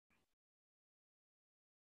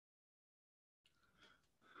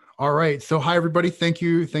All right. So hi, everybody. Thank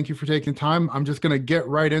you. Thank you for taking time. I'm just going to get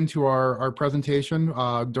right into our presentation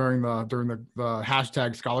during the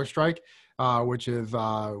hashtag Scholar Strike, which is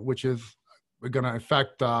going to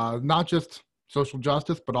affect not just social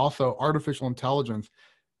justice, but also artificial intelligence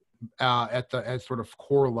at sort of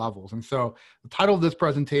core levels. And so the title of this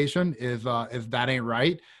presentation is That Ain't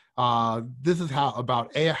Right. This is how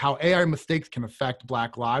AI mistakes can affect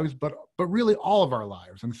Black lives, but really all of our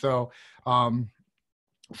lives. And so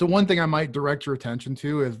so one thing I might direct your attention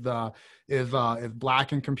to is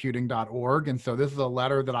blackincomputing.org. And so this is a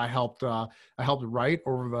letter that I helped write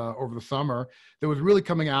over the summer that was really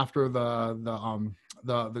coming after the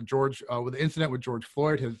incident with George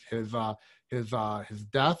Floyd, his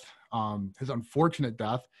death, his unfortunate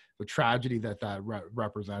death, the tragedy that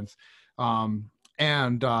represents, and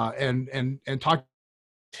talk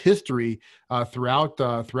history throughout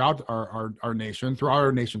our nation, throughout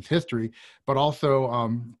our nation's history, but also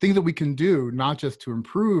things that we can do not just to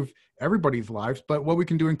improve everybody's lives, but what we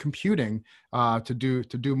can do in computing to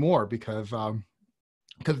do more, because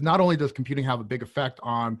not only does computing have a big effect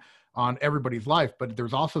on everybody's life, but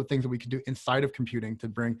there's also things that we can do inside of computing to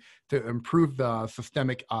improve the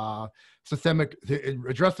systemic to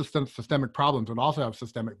address the systemic problems, and also have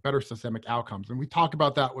better systemic outcomes. And we talk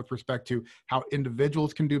about that with respect to how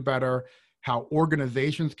individuals can do better, how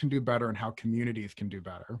organizations can do better, and how communities can do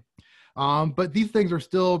better. But these things are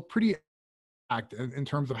still pretty active in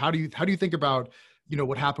terms of how do you think about,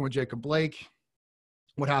 what happened with Jacob Blake,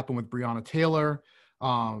 what happened with Breonna Taylor,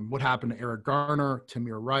 what happened to Eric Garner,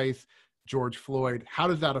 Tamir Rice, George Floyd. How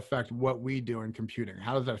does that affect what we do in computing?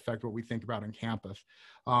 How does that affect what we think about on campus?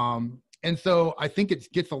 And so I think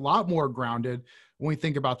it gets a lot more grounded when we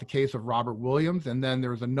think about the case of Robert Williams. And then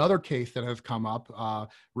there's another case that has come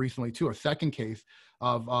up recently too, a second case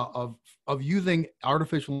of using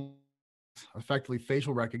artificial, effectively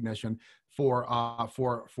facial recognition for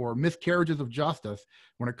miscarriages of justice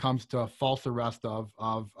when it comes to false arrest of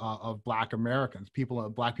Black Americans,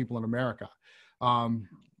 Black people in America.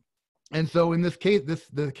 And so in this case,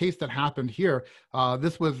 the case that happened here,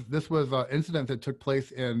 this was an incident that took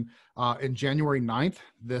place in January 9th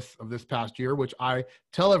of this past year, which I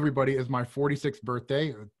tell everybody is my 46th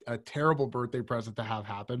birthday, a terrible birthday present to have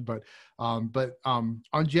happen. But on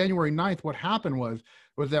January 9th, what happened was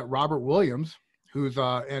that Robert Williams,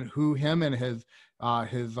 him and his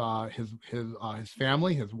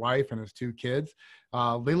family, his wife and his two kids,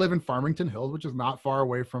 they live in Farmington Hills, which is not far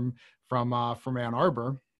away from Ann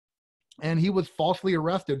Arbor. And he was falsely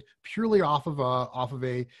arrested purely off of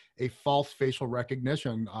a false facial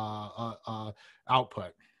recognition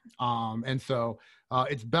output. And so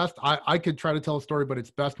it's best, I could try to tell a story, but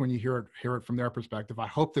it's best when you hear it from their perspective. I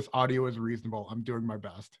hope this audio is reasonable. I'm doing my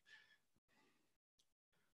best.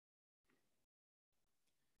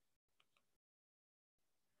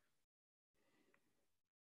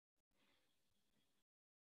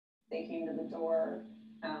 They came to the door.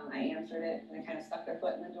 I answered it, and they kind of stuck their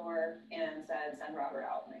foot in the door and said, "Send Robert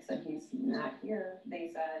out." And I said, "He's not here." They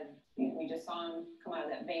said, "We just saw him come out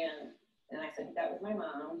of that van." And I said, "That was my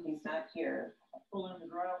mom. He's not here." I pull in the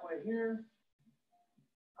driveway here,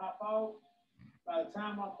 hop out. By the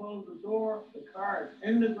time I close the door, the car is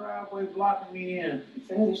in the driveway blocking me in. As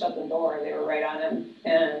soon as he shut the door, they were right on him,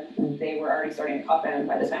 and they were already starting to cuff him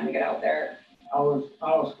by the time we get out there. I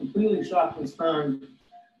was completely shocked and stunned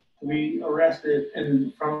to be arrested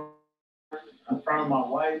in front of my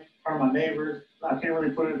wife, in front of my neighbors. I can't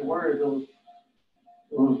really put it into words. It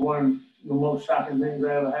was one of the most shocking things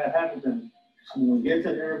I ever had happen to me. So when we get to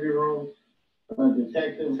the interview room, the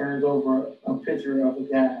detective turns over a picture of a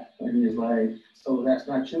guy, and he's like, "So that's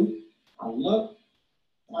not you?" I look.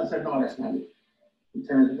 I said, "No, that's not it." He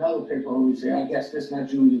turns another paper over. He said, "I guess that's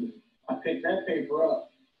not you either." I picked that paper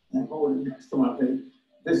up and hold it next to my face.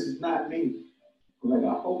 "This is not me." Like,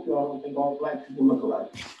 "I hope y'all don't think all Black people look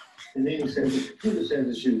alike." And then he says, "The computer says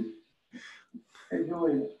it's you." Hey,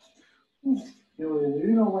 Julia, you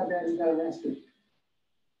know why Daddy got arrested?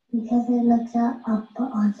 Because it looks up on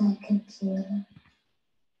the computer.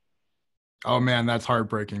 Oh man, that's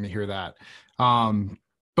heartbreaking to hear that.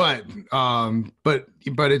 But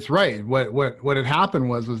it's right. What had happened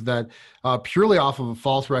was that purely off of a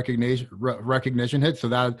false recognition hit. So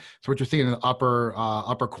what you're seeing in the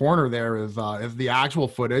upper corner there is the actual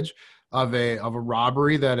footage of a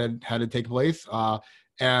robbery that had to take place.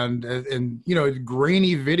 And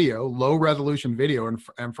grainy video, low resolution video,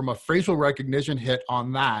 and from a facial recognition hit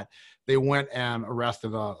on that, they went and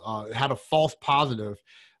arrested had a false positive,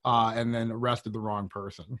 and then arrested the wrong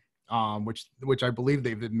person, which I believe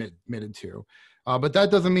they've admitted to. But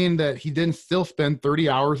that doesn't mean that he didn't still spend 30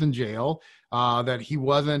 hours in jail, that he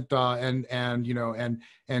wasn't,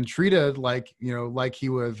 and treated like, like he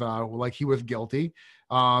was guilty.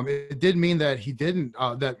 It didn't mean that he didn't,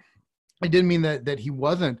 it didn't mean that he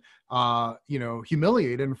wasn't,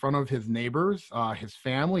 humiliated in front of his neighbors, his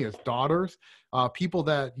family, his daughters, people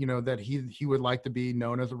that, that he would like to be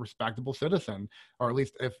known as a respectable citizen, or at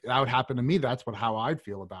least if that would happen to me, that's how I'd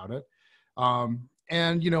feel about it.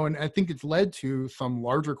 And I think it's led to some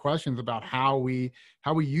larger questions about how we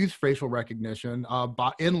use facial recognition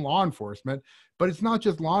in law enforcement. But it's not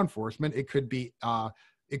just law enforcement. It could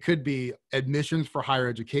be admissions for higher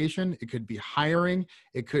education. It could be hiring.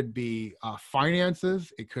 It could be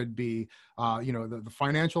finances. It could be the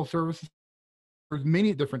financial services. There's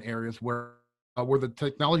many different areas where the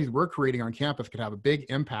technologies we're creating on campus could have a big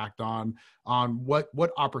impact on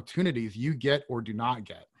what opportunities you get or do not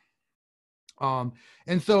get.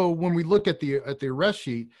 And so when we look at the arrest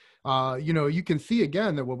sheet, you can see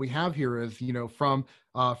again that what we have here is, from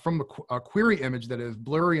a query image that is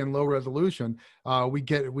blurry and low resolution,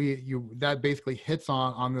 that basically hits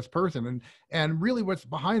on this person. And really what's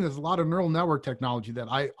behind this is a lot of neural network technology that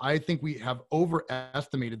I think we have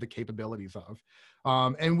overestimated the capabilities of.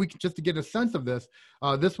 And just to get a sense of this,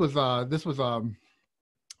 this was a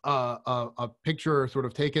picture sort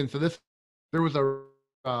of taken. So there was a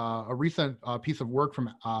recent piece of work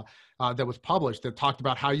from that was published that talked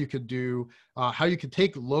about how you could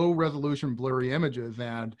take low resolution blurry images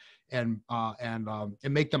and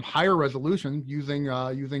make them higher resolution using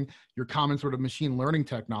your common sort of machine learning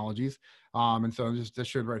technologies. And so just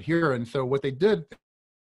showed right here. And so what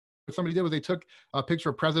somebody did was they took a picture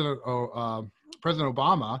of President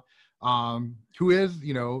Obama, who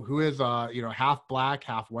is half black,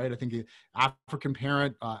 half white. I think African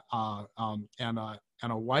parent, and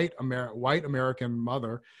a white American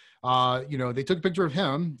mother. They took a picture of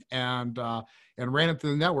him and ran it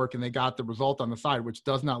through the network, and they got the result on the side, which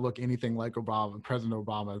does not look anything like President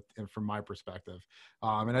Obama, from my perspective.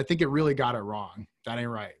 And I think it really got it wrong. That ain't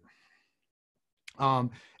right. And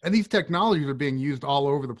these technologies are being used all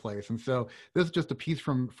over the place. And so this is just a piece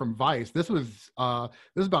from Vice. This was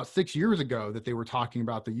about 6 years ago that they were talking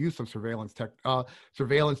about the use of surveillance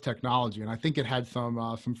technology, and I think it had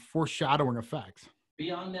some foreshadowing effects.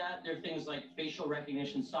 Beyond that, there are things like facial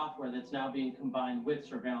recognition software that's now being combined with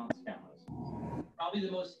surveillance cameras. Probably the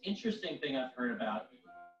most interesting thing I've heard about,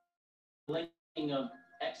 linking of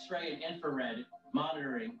X-ray and infrared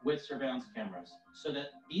monitoring with surveillance cameras, so that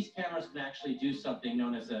these cameras can actually do something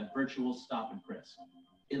known as a virtual stop and frisk.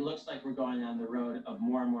 It looks like we're going down the road of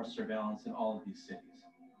more and more surveillance in all of these cities.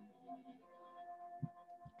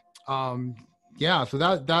 Yeah, so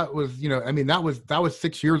that was, that was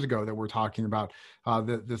 6 years ago that we're talking about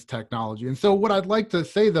this technology. And so what I'd like to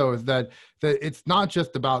say, though, is that it's not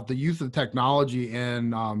just about the use of technology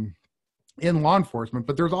in law enforcement,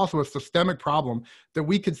 but there's also a systemic problem that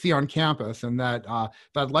we could see on campus, and that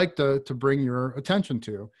I'd like to bring your attention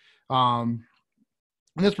to. In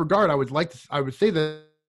this regard, I would say that the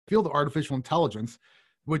field of artificial intelligence,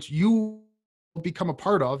 which you become a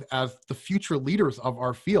part of as the future leaders of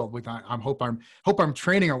our field, which I hope I'm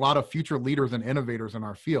training a lot of future leaders and innovators in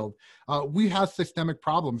our field. We have systemic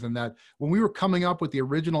problems in that when we were coming up with the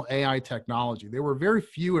original AI technology, there were very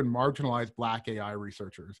few and marginalized Black AI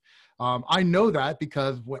researchers. I know that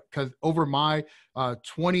because over my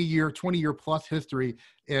 20 year plus history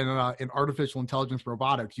in artificial intelligence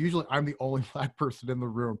robotics, usually I'm the only Black person in the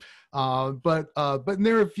room. But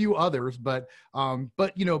there are a few others. But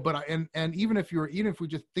even if we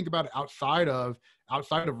just think about it outside of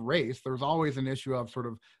race, there's always an issue of sort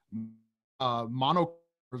of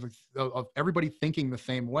of everybody thinking the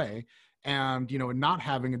same way, and not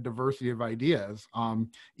having a diversity of ideas.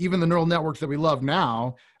 Even the neural networks that we love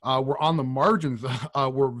now were on the margins,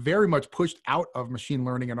 were very much pushed out of machine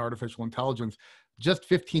learning and artificial intelligence just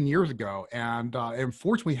 15 years ago, and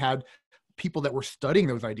unfortunately had people that were studying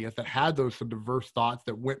those ideas that had those diverse thoughts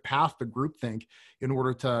that went past the groupthink in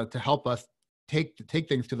order to help us take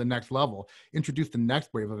things to the next level, introduce the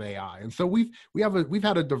next wave of AI. And so we've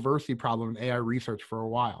had a diversity problem in AI research for a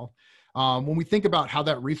while. When we think about how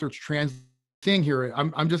that research seeing here,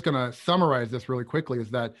 I'm just going to summarize this really quickly,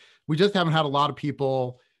 is that we just haven't had a lot of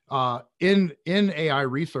people in AI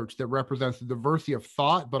research that represents the diversity of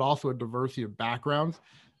thought, but also a diversity of backgrounds.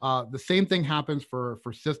 The same thing happens for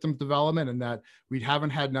systems development, and that we haven't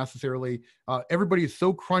had necessarily, everybody is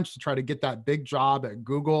so crunched to try to get that big job at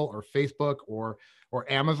Google or Facebook or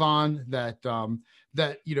Amazon that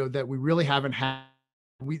we really haven't had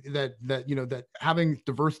that having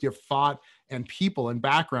diversity of thought and people and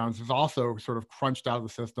backgrounds is also sort of crunched out of the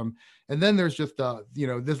system. And then there's just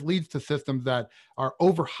this leads to systems that are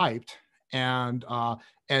overhyped and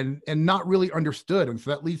not really understood, and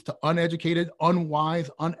so that leads to uneducated, unwise,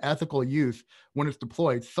 unethical use when it's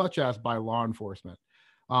deployed, such as by law enforcement.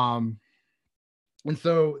 And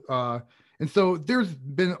so there's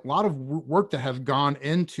been a lot of work that has gone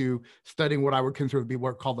into studying what I would consider to be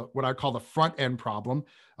what I call the front end problem,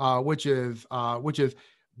 which is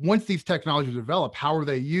once these technologies develop, how are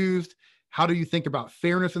they used? How do you think about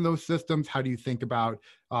fairness in those systems? How do you think about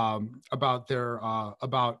the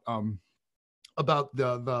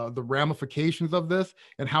ramifications of this,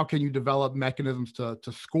 and how can you develop mechanisms to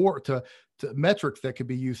score to metrics that could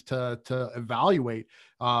be used to evaluate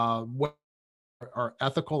what are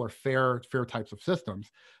ethical or fair types of systems.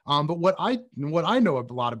 But what I know a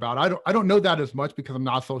lot about, I don't know that as much because I'm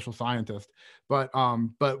not a social scientist, but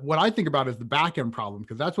what I think about is the back end problem,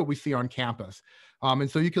 because that's what we see on campus. And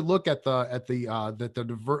so you could look at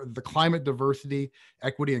the climate diversity,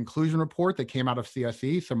 equity, inclusion report that came out of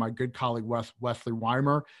CSE. So my good colleague Wesley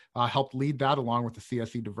Weimer helped lead that, along with the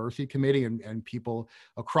CSE Diversity Committee and people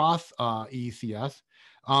across EECS.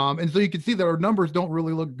 And so you can see that our numbers don't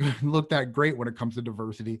really look that great when it comes to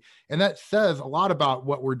diversity, and that says a lot about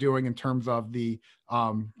what we're doing in terms of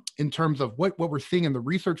what we're seeing in the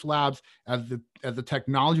research labs as the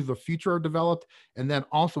technologies of the future are developed, and then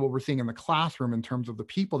also what we're seeing in the classroom in terms of the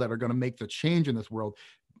people that are going to make the change in this world.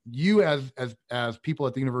 You as people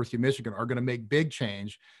at the University of Michigan are going to make big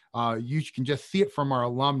change. You can just see it from our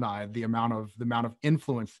alumni, the amount of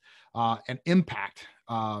influence and impact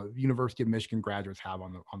University of Michigan graduates have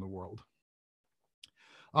on the world.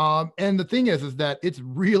 And the thing is that it's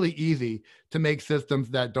really easy to make systems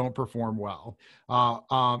that don't perform well,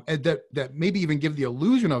 and that maybe even give the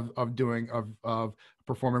illusion of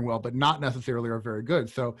performing well, but not necessarily are very good.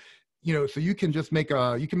 So you can just make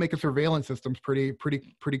a surveillance systems pretty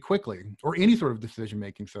quickly, or any sort of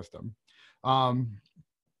decision-making system.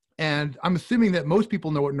 And I'm assuming that most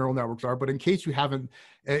people know what neural networks are, but in case you haven't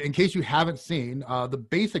seen, the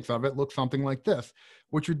basics of it look something like this.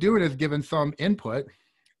 What you're doing is given some input.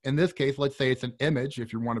 In this case, let's say it's an image,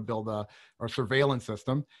 if you want to build a surveillance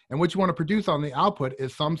system, and what you want to produce on the output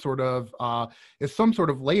is some sort of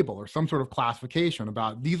label or some sort of classification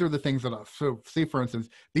about, these are the things that so say, for instance,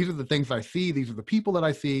 these are the things I see, these are the people that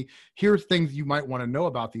I see, here's things you might want to know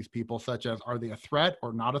about these people, such as, are they a threat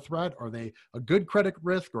or not a threat? Are they a good credit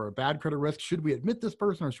risk or a bad credit risk? Should we admit this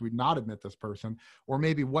person or should we not admit this person? Or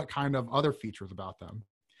maybe what kind of other features about them?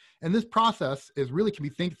 And this process can be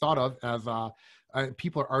thought of as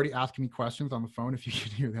people are already asking me questions on the phone, if you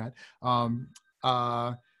can hear that.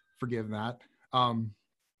 Forgive that.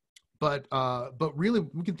 But really,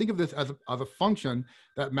 we can think of this as a function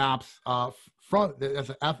that maps as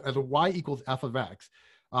a y equals f of x,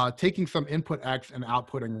 taking some input x and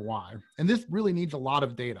outputting y. And this really needs a lot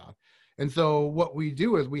of data. And so what we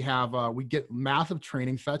do is we get massive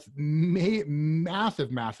training sets,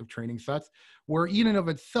 massive training sets, where in and of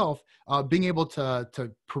itself, being able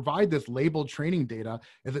to provide this labeled training data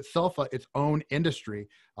is itself its own industry,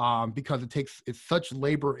 because it's such a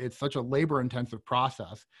labor intensive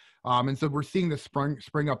process. And so we're seeing this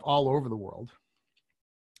spring up all over the world.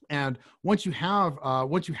 And once you have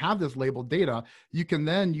this labeled data, you can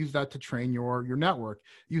then use that to train your network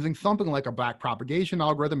using something like a back propagation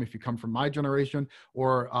algorithm, if you come from my generation,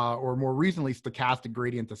 or more recently, stochastic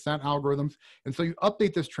gradient descent algorithms. And so you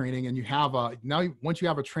update this training, and you have once you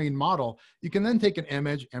have a trained model, you can then take an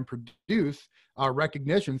image and produce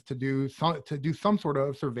recognitions to do some sort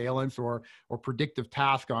of surveillance or predictive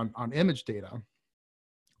task on image data.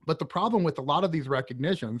 But the problem with a lot of these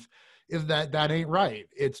recognitions is that ain't right.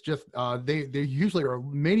 It's just there usually are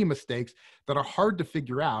many mistakes that are hard to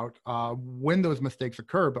figure out when those mistakes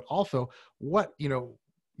occur. But also, what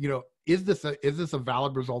is this a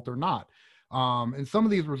valid result or not? And some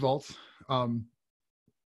of these results, and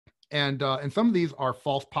some of these are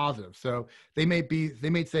false positives. So they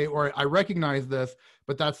may say, or I recognize this,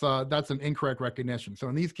 but that's an incorrect recognition. So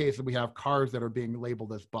in these cases, we have cars that are being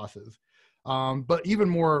labeled as buses. But even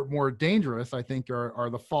more dangerous, I think, are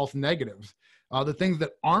the false negatives, the things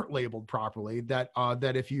that aren't labeled properly. That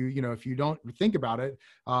if you don't think about it,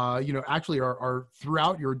 actually are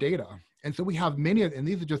throughout your data. And so we have many, and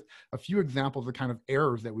these are just a few examples of kind of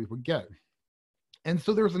errors that we would get. And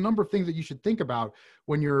so there's a number of things that you should think about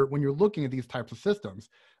when you're looking at these types of systems.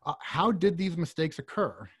 How did these mistakes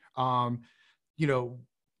occur?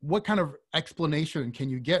 What kind of explanation can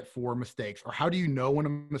you get for mistakes, or how do you know when a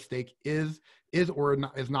mistake is or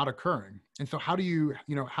is not occurring? And so how do you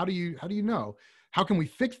know? how can we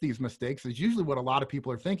fix these mistakes is usually what a lot of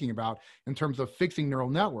people are thinking about in terms of fixing neural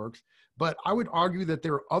networks. But I would argue that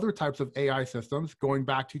there are other types of AI systems, going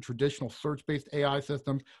back to traditional search-based AI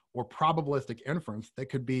systems or probabilistic inference, that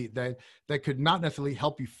could be that could not necessarily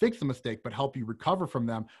help you fix a mistake, but help you recover from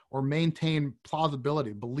them or maintain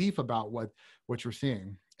plausibility, belief about what you're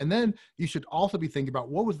seeing. And then you should also be thinking about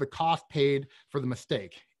what was the cost paid for the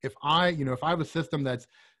mistake. If I have a system that's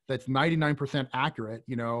 99% accurate,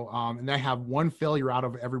 and I have one failure out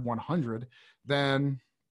of every 100, then,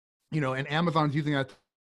 and Amazon's using that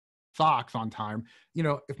socks on time,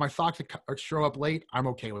 if my socks show up late, I'm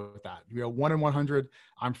okay with that. 1 in 100,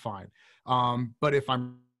 I'm fine. But if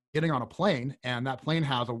I'm getting on a plane and that plane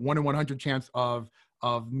has a 1 in 100 chance of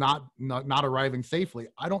not arriving safely,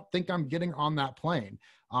 I don't think I'm getting on that plane.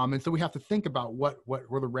 And so we have to think about what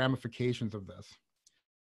were the ramifications of this.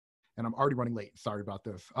 And I'm already running late. Sorry about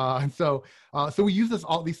this. And so we use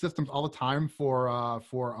these systems all the time for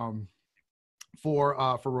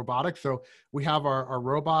robotics. So we have our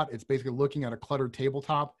robot. It's basically looking at a cluttered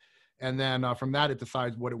tabletop, and then from that it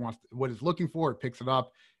decides what it's looking for. It picks it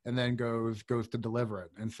up and then goes to deliver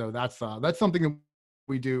it. And so that's something that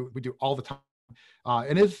we do all the time.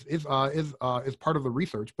 And is part of the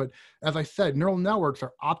research. But as I said, neural networks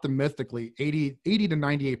are optimistically 80 to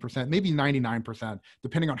 98%, maybe 99%,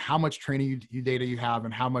 depending on how much training data you have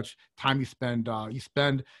and how much time you spend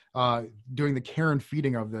doing the care and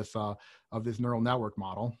feeding of this neural network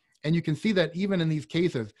model. And you can see that even in these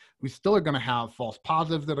cases, we still are going to have false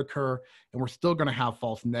positives that occur, and we're still going to have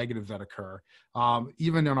false negatives that occur,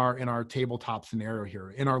 even in our tabletop scenario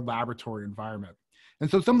here, in our laboratory environment. And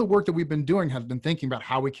so some of the work that we've been doing has been thinking about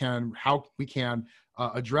how we can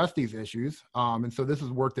address these issues. And so this is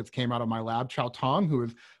work that's came out of my lab. Chao Tong, who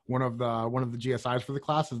is one of the GSIs for the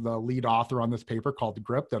class, is the lead author on this paper called The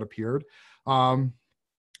Grip that appeared.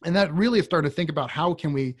 And that really is starting to think about how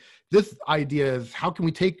can we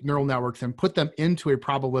take neural networks and put them into a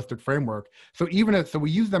probabilistic framework. So we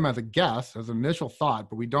use them as a guess, as an initial thought,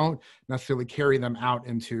 but we don't necessarily carry them out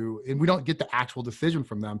and we don't get the actual decision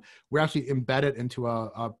from them. We actually embed it into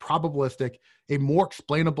a probabilistic, a more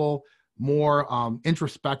explainable, more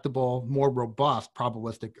introspectable, more robust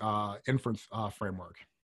probabilistic inference framework.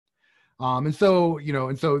 And so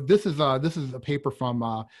this is a paper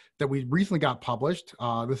from that we recently got published.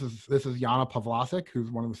 This is Jana Pavlasek,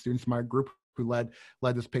 who's one of the students in my group who led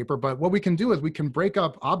this paper. But what we can do is we can break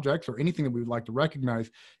up objects or anything that we would like to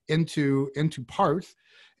recognize into parts,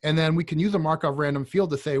 and then we can use a Markov random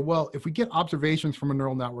field to say, well, if we get observations from a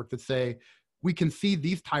neural network that say we can see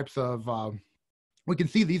these types of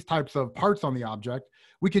parts on the object,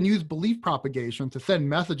 we can use belief propagation to send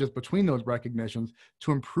messages between those recognitions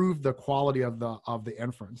to improve the quality of the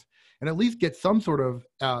inference, and at least get some sort of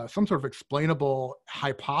explainable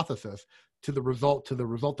hypothesis to the result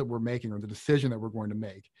that we're making, or the decision that we're going to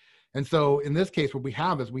make. And so in this case, what we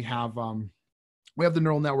have is we have the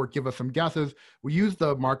neural network give us some guesses. We use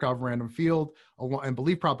the Markov random field and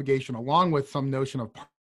belief propagation along with some notion of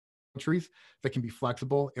trees that can be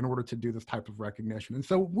flexible in order to do this type of recognition. And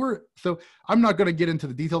so I'm not going to get into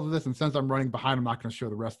the details of this, and since I'm running behind, I'm not going to show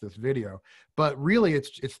the rest of this video. But really,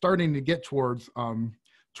 it's starting to get towards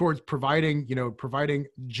providing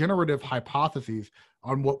generative hypotheses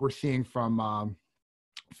on what we're seeing from our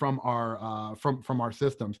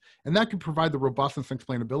systems, and that can provide the robustness and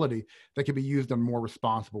explainability that can be used in a more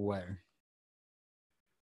responsible way.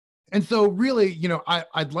 And so really,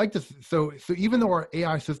 I'd like to, so even though our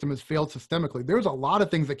AI system has failed systemically, there's a lot of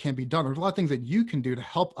things that can be done. There's a lot of things that you can do to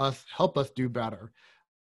help us do better.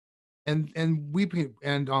 So I'm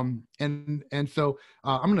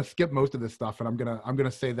going to skip most of this stuff, and I'm going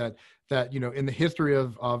to say that in the history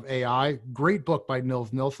of AI, great book by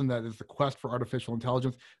Nils Nilsson, that is The Quest for Artificial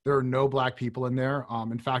Intelligence. There are no Black people in there.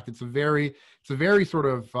 In fact, it's a very sort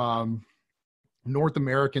of North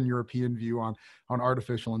American, European view on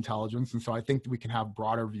artificial intelligence. And so I think that we can have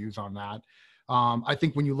broader views on that. I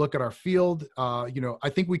think when you look at our field, I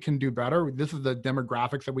think we can do better. This is the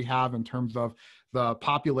demographics that we have in terms of the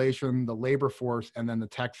population, the labor force, and then the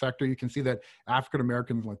tech sector. You can see that African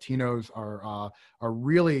Americans, Latinos are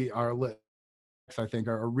really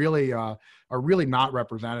not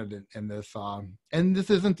represented in this. And this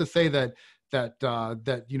isn't to say that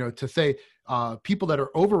people that are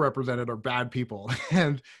overrepresented are bad people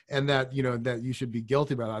and that you should be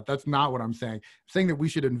guilty about that. That's not what I'm saying. I'm saying that we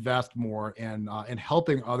should invest more in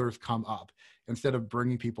helping others come up instead of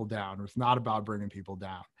bringing people down. It's not about bringing people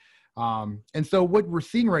down. And so what we're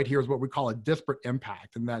seeing right here is what we call a disparate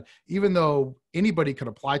impact, and that even though anybody could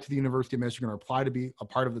apply to the University of Michigan or apply to be a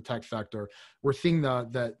part of the tech sector, we're seeing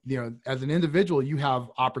that, you know, as an individual, you have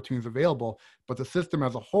opportunities available, but the system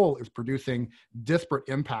as a whole is producing disparate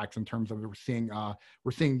impacts in terms of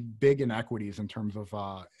we're seeing big inequities in terms of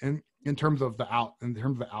in terms of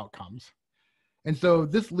the outcomes. And so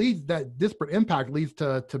that disparate impact leads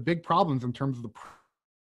to big problems in terms of the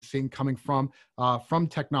seeing coming from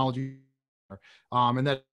technology, and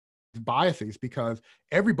that biases, because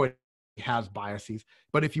everybody has biases.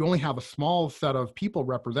 But if you only have a small set of people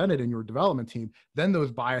represented in your development team, then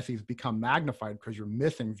those biases become magnified because you're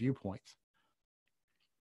missing viewpoints.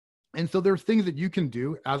 And so there's things that you can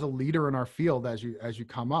do as a leader in our field as you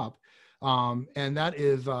come up, and that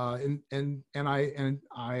is I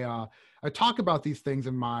talk about these things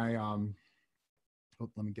in my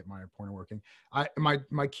let me get my pointer working.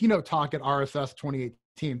 My keynote talk at RSS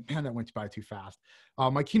 2018, man, that went by too fast.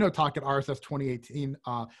 My keynote talk at RSS 2018,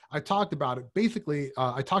 I talked about it. Basically,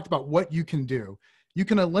 I talked about what you can do. You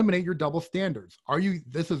can eliminate your double standards.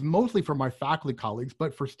 This is mostly for my faculty colleagues,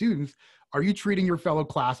 but for students, are you treating your fellow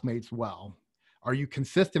classmates well? Are you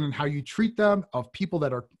consistent in how you treat them, of people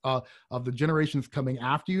that are of the generations coming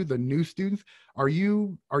after you, the new students? Are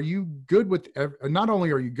you good with, not only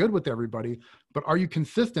are you good with everybody, but are you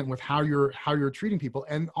consistent with how you're treating people?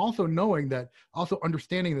 And also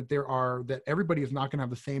understanding that everybody is not going to have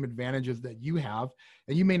the same advantages that you have,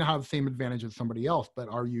 and you may not have the same advantage as somebody else, but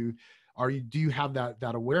do you have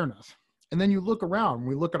that awareness? And then you look around,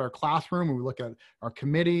 we look at our classroom, when we look at our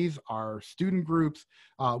committees, our student groups,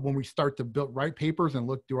 when we start to write papers and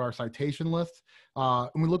look through our citation lists, and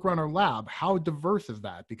we look around our lab, how diverse is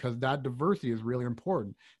that? Because that diversity is really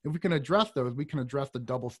important. If we can address those, we can address the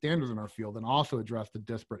double standards in our field and also address the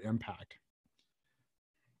disparate impact.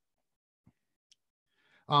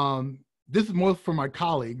 This is more for my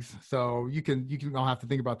colleagues, so you can all have to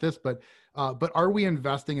think about this, but are we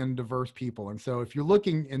investing in diverse people? And so if you're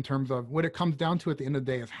looking in terms of what it comes down to at the end of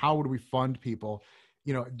the day is how would we fund people?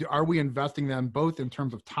 You know, are we investing them both in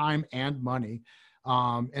terms of time and money?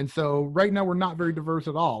 And so right now we're not very diverse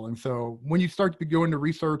at all. And so when you start to go into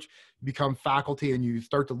research, become faculty, and you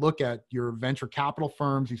start to look at your venture capital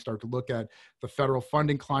firms, you start to look at the federal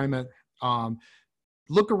funding climate,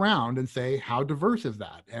 look around and say, how diverse is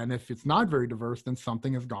that? And if it's not very diverse, then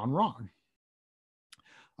something has gone wrong.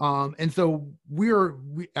 And so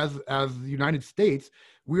as the United States,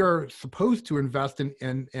 we are supposed to invest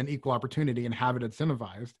in equal opportunity and have it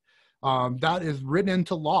incentivized. That is written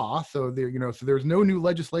into law. So there's no new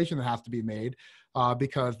legislation that has to be made,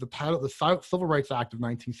 because the Civil Rights Act of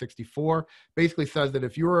 1964 basically says that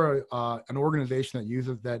if you're an organization that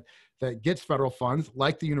uses that gets federal funds,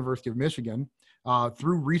 like the University of Michigan,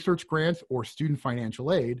 through research grants or student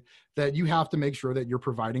financial aid, that you have to make sure that you're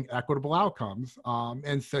providing equitable outcomes,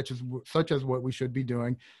 and such as what we should be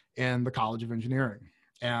doing in the College of Engineering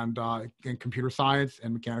and in computer science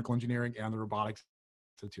and mechanical engineering and the Robotics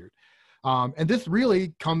Institute. And this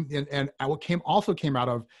really what also came out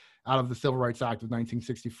of the Civil Rights Act of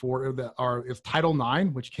 1964 is Title IX,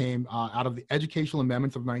 which came out of the Educational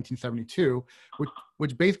Amendments of 1972,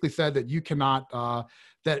 which basically said that you cannot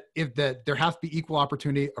that there has to be equal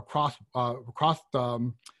opportunity across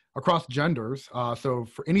genders. So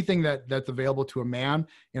for anything that's available to a man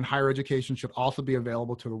in higher education should also be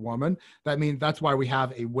available to the woman. That means that's why we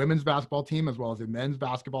have a women's basketball team as well as a men's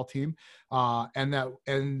basketball team, and the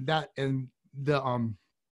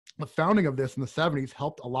founding of this in the 70s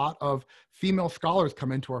helped a lot of female scholars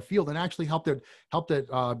come into our field and actually helped it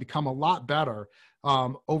become a lot better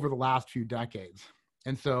over the last few decades.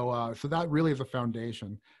 And so that really is a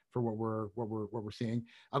foundation for what we're seeing.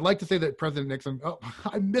 I'd like to say that President Nixon,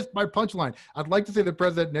 I missed my punchline. I'd like to say that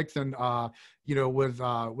President Nixon, was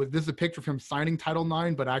this is a picture of him signing Title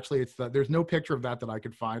IX, but actually there's no picture of that I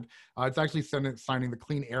could find. It's actually signing the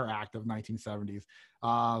Clean Air Act of 1970s.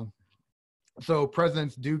 So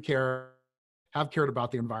presidents have cared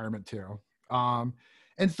about the environment too.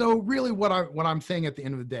 And so really what I'm saying at the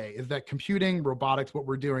end of the day is that computing, robotics, what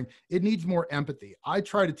we're doing, it needs more empathy. I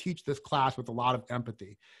try to teach this class with a lot of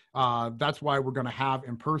empathy. That's why we're going to have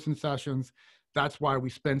in-person sessions. That's why we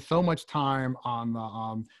spend so much time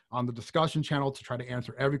on the discussion channel to try to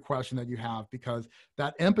answer every question that you have, because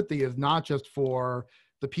that empathy is not just for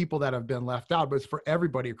the people that have been left out, but it's for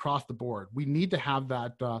everybody across the board. We need to have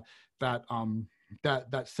that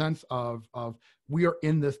sense of we are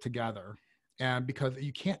in this together. And because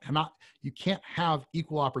you can't have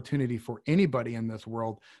equal opportunity for anybody in this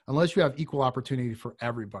world unless you have equal opportunity for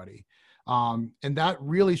everybody. And that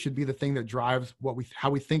really should be the thing that drives how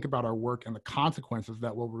we think about our work and the consequences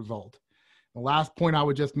that will result. The last point I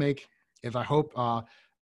would just make is I hope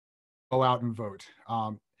go out and vote.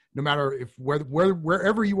 No matter if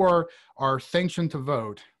wherever you are sanctioned to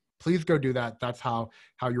vote, please go do that. That's how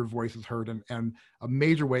your voice is heard, and a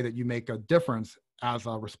major way that you make a difference as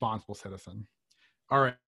a responsible citizen. All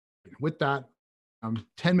right, with that,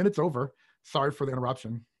 10 minutes over. Sorry for the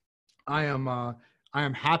interruption. I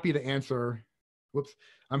am happy to answer.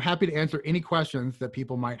 I'm happy to answer any questions that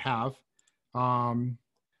people might have.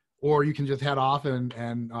 Or you can just head off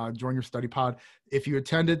and join your study pod. If you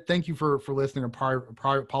attended, thank you for listening, and prior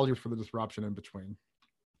apologies for the disruption in between.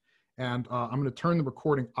 And I'm going to turn the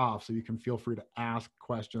recording off so you can feel free to ask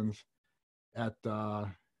questions at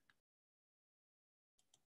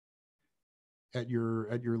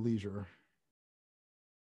your leisure.